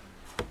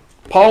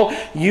 Paul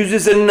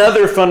uses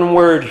another fun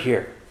word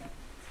here.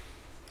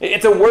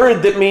 It's a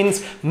word that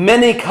means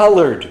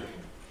many-colored.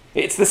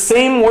 It's the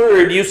same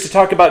word used to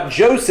talk about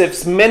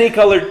Joseph's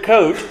many-colored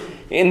coat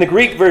in the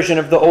Greek version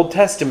of the Old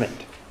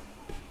Testament.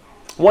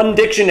 One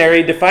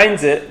dictionary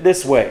defines it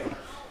this way: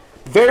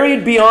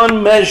 varied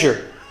beyond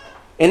measure,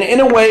 and in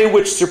a way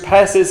which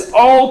surpasses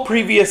all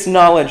previous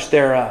knowledge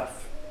thereof.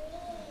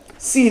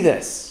 See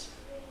this.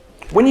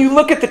 When you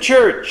look at the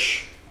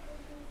church,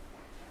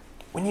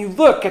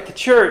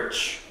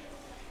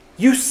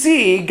 you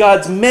see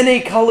God's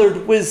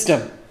many-colored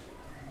wisdom.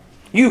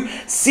 You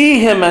see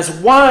him as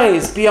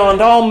wise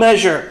beyond all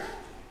measure,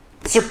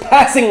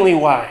 surpassingly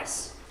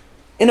wise,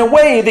 in a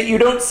way that you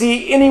don't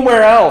see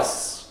anywhere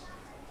else.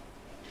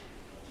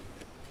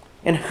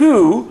 And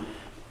who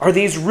are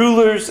these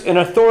rulers and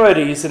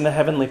authorities in the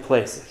heavenly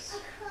places?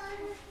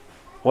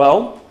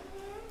 Well,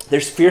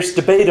 there's fierce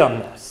debate on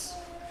this.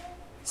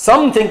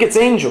 Some think it's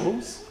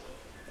angels,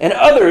 and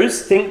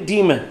others think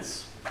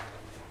demons.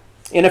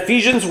 In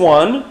Ephesians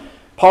 1,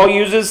 Paul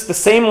uses the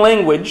same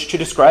language to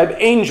describe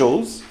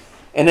angels,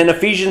 and in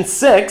Ephesians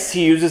 6,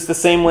 he uses the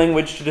same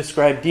language to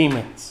describe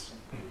demons.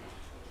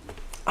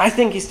 I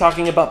think he's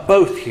talking about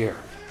both here.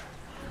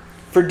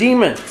 For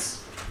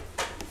demons,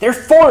 they're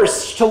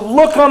forced to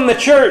look on the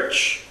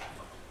church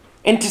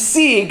and to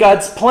see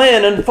God's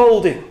plan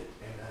unfolding.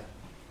 Amen.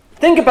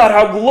 Think about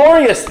how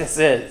glorious this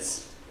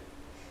is.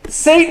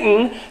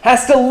 Satan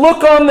has to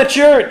look on the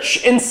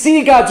church and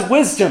see God's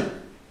wisdom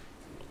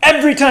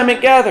every time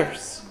it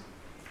gathers.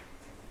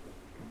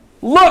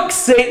 Look,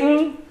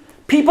 Satan,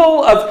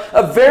 people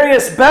of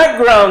various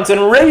backgrounds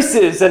and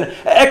races and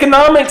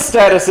economic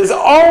statuses,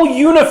 all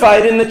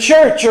unified in the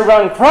church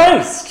around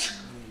Christ.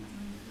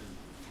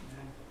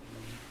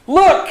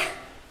 Look,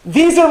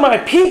 these are my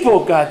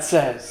people, God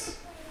says.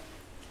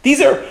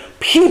 These are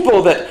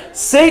people that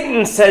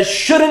Satan says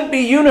shouldn't be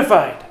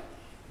unified,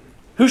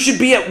 who should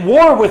be at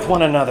war with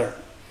one another.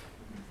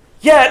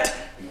 Yet,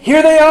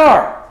 here they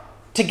are,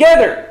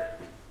 together,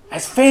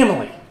 as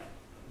family.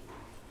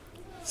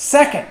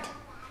 Second,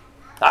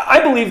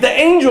 I believe the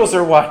angels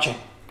are watching.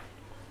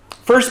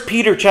 1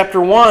 Peter chapter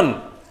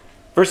 1,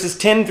 verses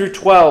 10 through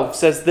 12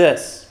 says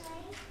this.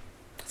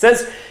 It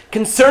says,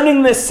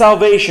 "Concerning this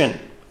salvation,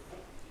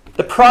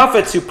 the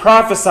prophets who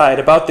prophesied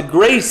about the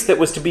grace that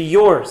was to be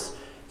yours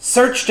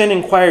searched and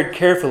inquired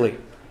carefully,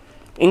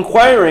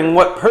 inquiring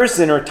what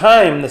person or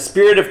time the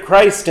Spirit of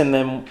Christ in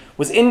them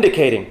was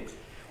indicating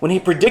when he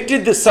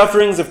predicted the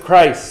sufferings of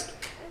Christ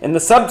and the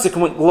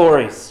subsequent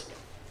glories.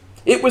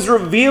 It was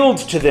revealed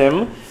to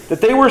them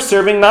that they were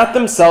serving not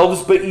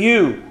themselves but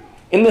you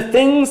in the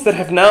things that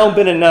have now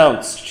been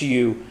announced to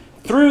you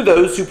through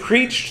those who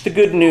preached the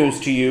good news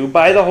to you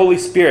by the Holy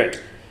Spirit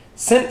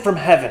sent from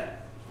heaven,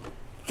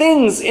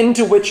 things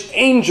into which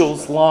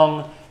angels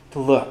long to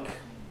look."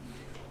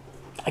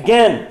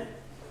 Again,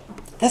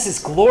 this is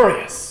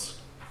glorious.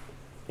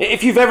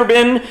 If you've ever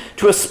been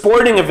to a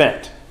sporting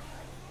event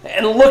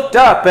and looked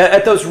up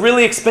at those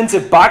really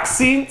expensive box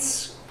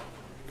seats,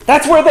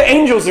 that's where the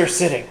angels are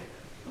sitting.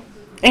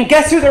 And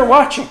guess who they're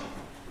watching?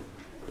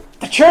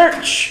 The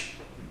church.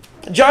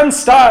 John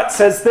Stott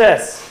says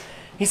this.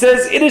 He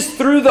says, "It is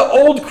through the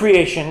old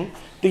creation,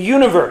 the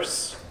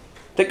universe,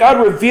 that God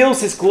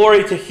reveals his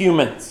glory to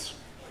humans.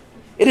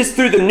 It is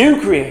through the new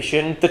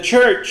creation, the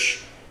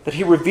church, that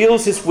he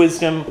reveals his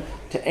wisdom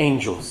to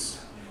angels."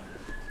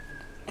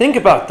 Think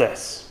about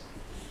this.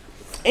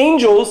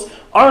 Angels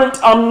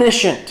aren't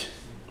omniscient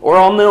or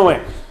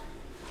all-knowing.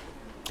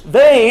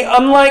 They,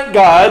 unlike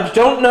God,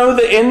 don't know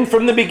the end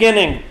from the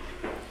beginning.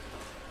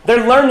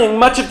 They're learning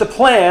much of the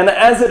plan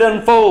as it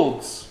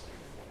unfolds.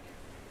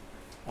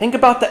 Think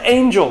about the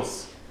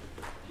angels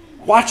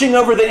watching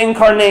over the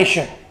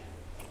incarnation,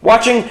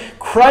 watching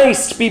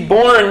Christ be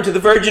born to the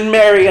Virgin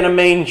Mary in a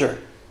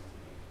manger.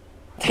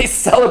 They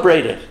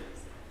celebrated.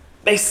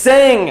 They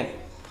sang.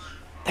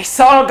 They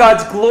saw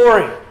God's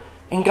glory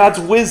and God's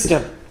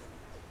wisdom.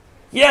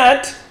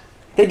 Yet,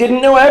 they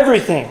didn't know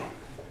everything.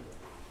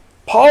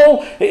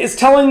 Paul is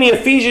telling the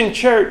Ephesian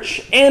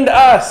church and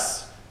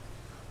us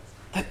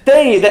that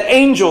they, the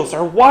angels,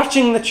 are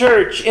watching the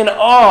church in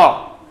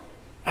awe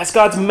as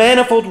God's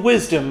manifold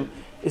wisdom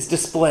is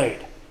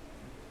displayed.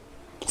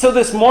 So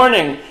this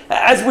morning,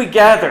 as we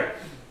gather,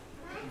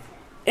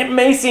 it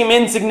may seem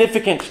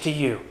insignificant to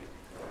you,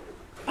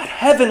 but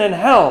heaven and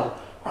hell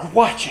are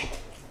watching.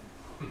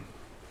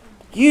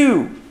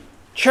 You,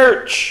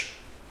 church,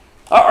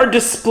 are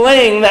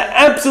displaying the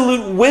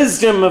absolute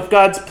wisdom of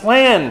God's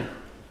plan.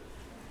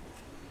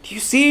 Do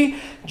you see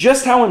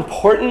just how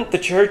important the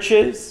church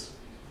is?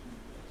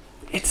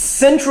 It's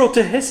central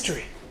to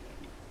history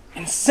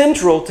and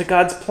central to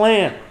God's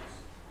plan.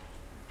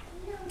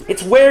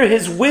 It's where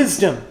his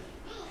wisdom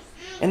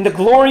and the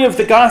glory of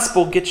the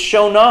gospel gets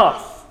shown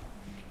off.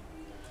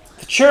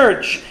 The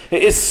church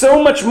is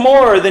so much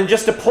more than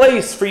just a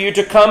place for you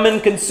to come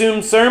and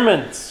consume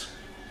sermons.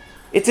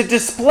 It's a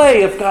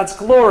display of God's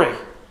glory.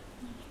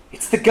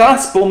 It's the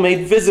gospel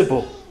made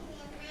visible.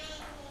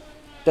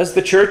 Does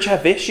the church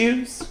have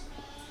issues?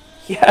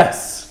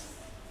 Yes.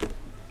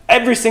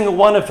 Every single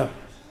one of them,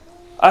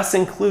 us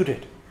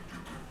included,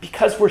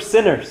 because we're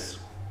sinners.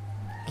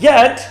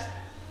 Yet,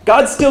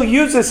 God still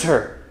uses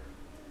her.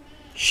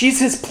 She's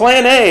his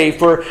plan A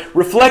for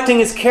reflecting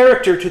his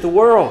character to the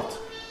world.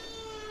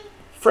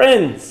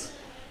 Friends,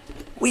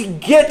 we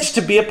get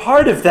to be a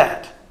part of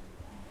that.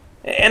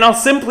 And I'll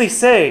simply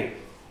say,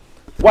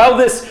 while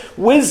this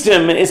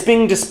wisdom is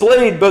being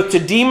displayed both to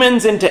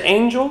demons and to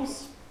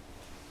angels,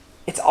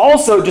 it's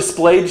also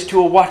displayed to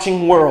a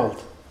watching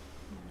world.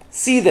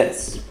 See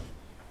this.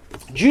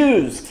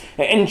 Jews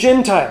and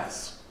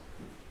Gentiles,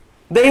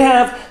 they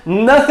have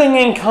nothing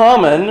in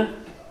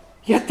common,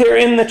 yet they're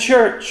in the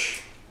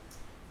church.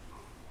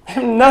 They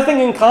have nothing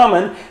in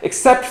common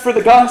except for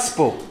the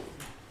gospel.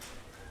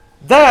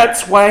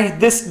 That's why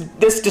this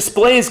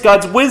displays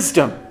God's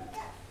wisdom.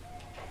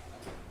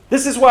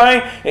 This is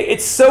why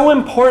it's so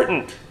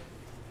important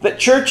that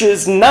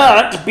churches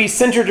not be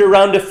centered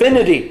around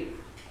affinity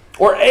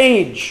or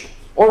age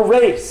or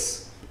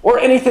race or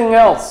anything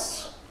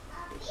else.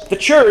 The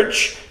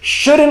church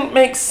shouldn't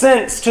make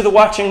sense to the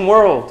watching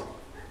world.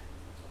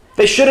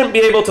 They shouldn't be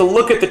able to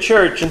look at the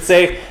church and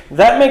say,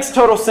 that makes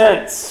total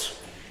sense.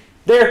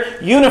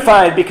 They're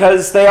unified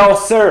because they all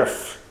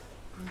surf.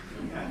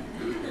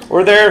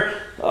 Or they're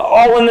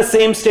all in the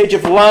same stage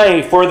of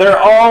life. Or they're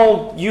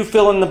all, you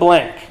fill in the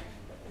blank.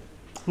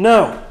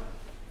 No.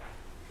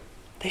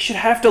 They should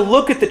have to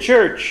look at the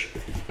church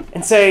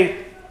and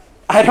say,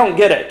 I don't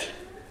get it.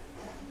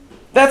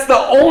 That's the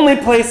only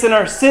place in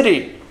our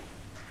city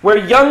where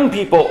young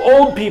people,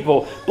 old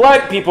people,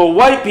 black people,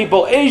 white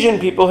people, Asian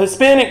people,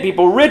 Hispanic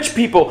people, rich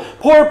people,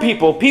 poor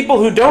people, people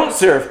who don't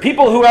serve,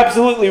 people who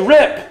absolutely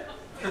rip,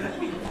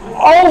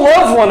 all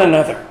love one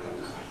another.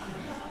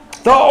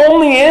 The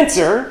only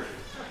answer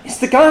is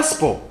the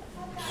gospel.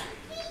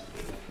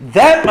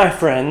 That, my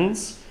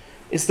friends,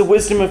 is the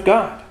wisdom of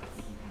God.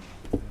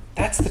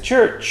 That's the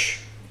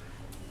church.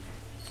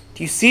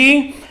 Do you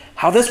see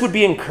how this would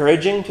be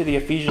encouraging to the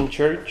Ephesian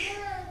church?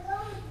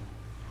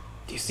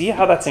 Do you see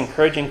how that's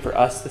encouraging for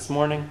us this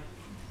morning?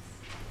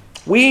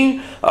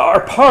 We are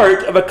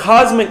part of a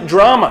cosmic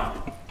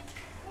drama,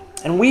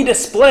 and we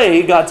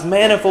display God's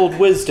manifold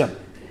wisdom.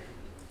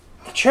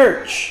 The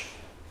church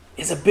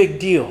is a big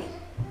deal.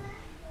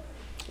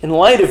 In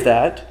light of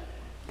that,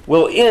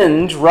 we'll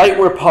end right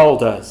where Paul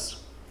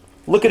does.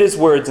 Look at his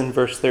words in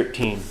verse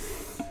 13.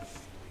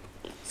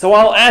 So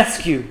I'll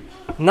ask you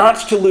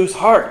not to lose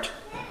heart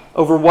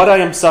over what I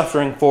am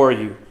suffering for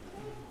you,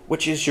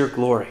 which is your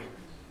glory.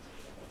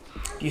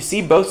 Do you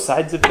see both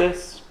sides of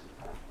this?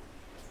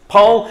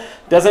 Paul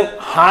doesn't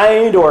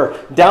hide or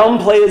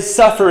downplay his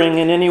suffering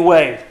in any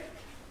way.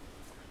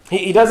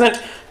 He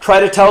doesn't try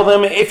to tell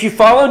them, if you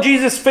follow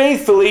Jesus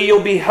faithfully,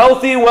 you'll be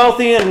healthy,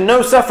 wealthy, and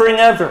no suffering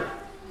ever.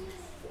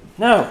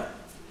 No,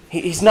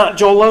 he's not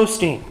Joel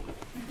Osteen.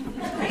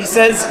 He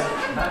says,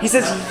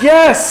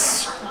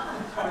 yes,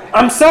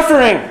 I'm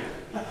suffering.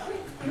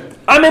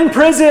 I'm in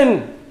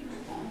prison.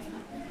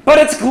 But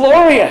it's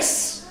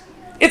glorious.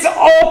 It's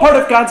all part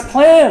of God's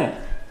plan.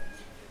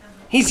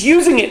 He's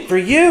using it for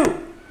you.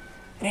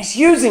 And he's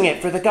using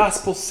it for the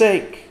gospel's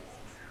sake.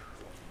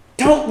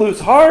 Don't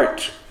lose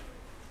heart.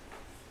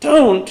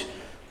 Don't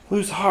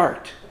lose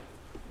heart.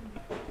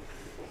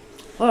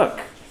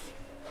 Look,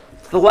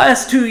 the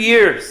last 2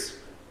 years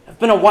have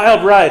been a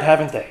wild ride,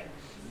 haven't they?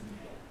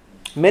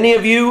 Many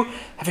of you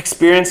have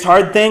experienced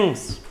hard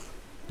things.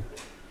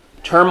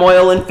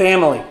 Turmoil in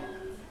family,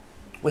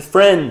 with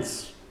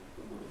friends,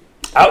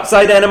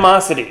 outside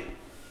animosity,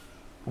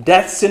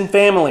 deaths in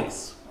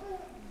families,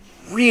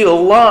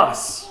 real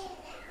loss,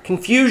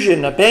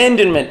 confusion,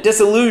 abandonment,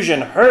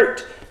 disillusion,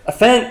 hurt,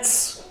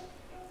 offense.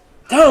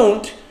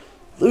 Don't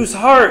lose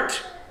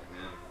heart.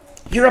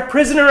 You're a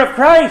prisoner of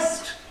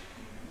Christ.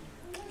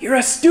 You're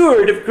a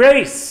steward of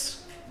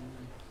grace,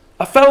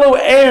 a fellow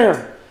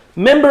heir,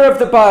 member of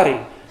the body,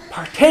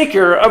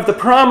 partaker of the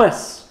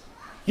promise.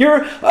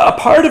 You're a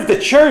part of the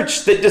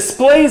church that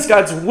displays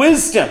God's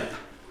wisdom.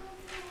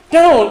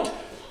 Don't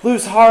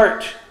lose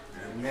heart.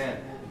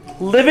 Amen.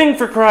 Living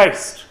for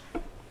Christ,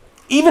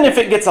 even if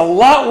it gets a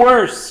lot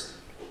worse,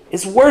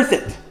 is worth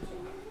it.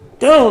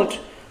 Don't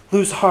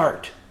lose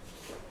heart.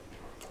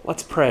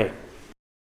 Let's pray.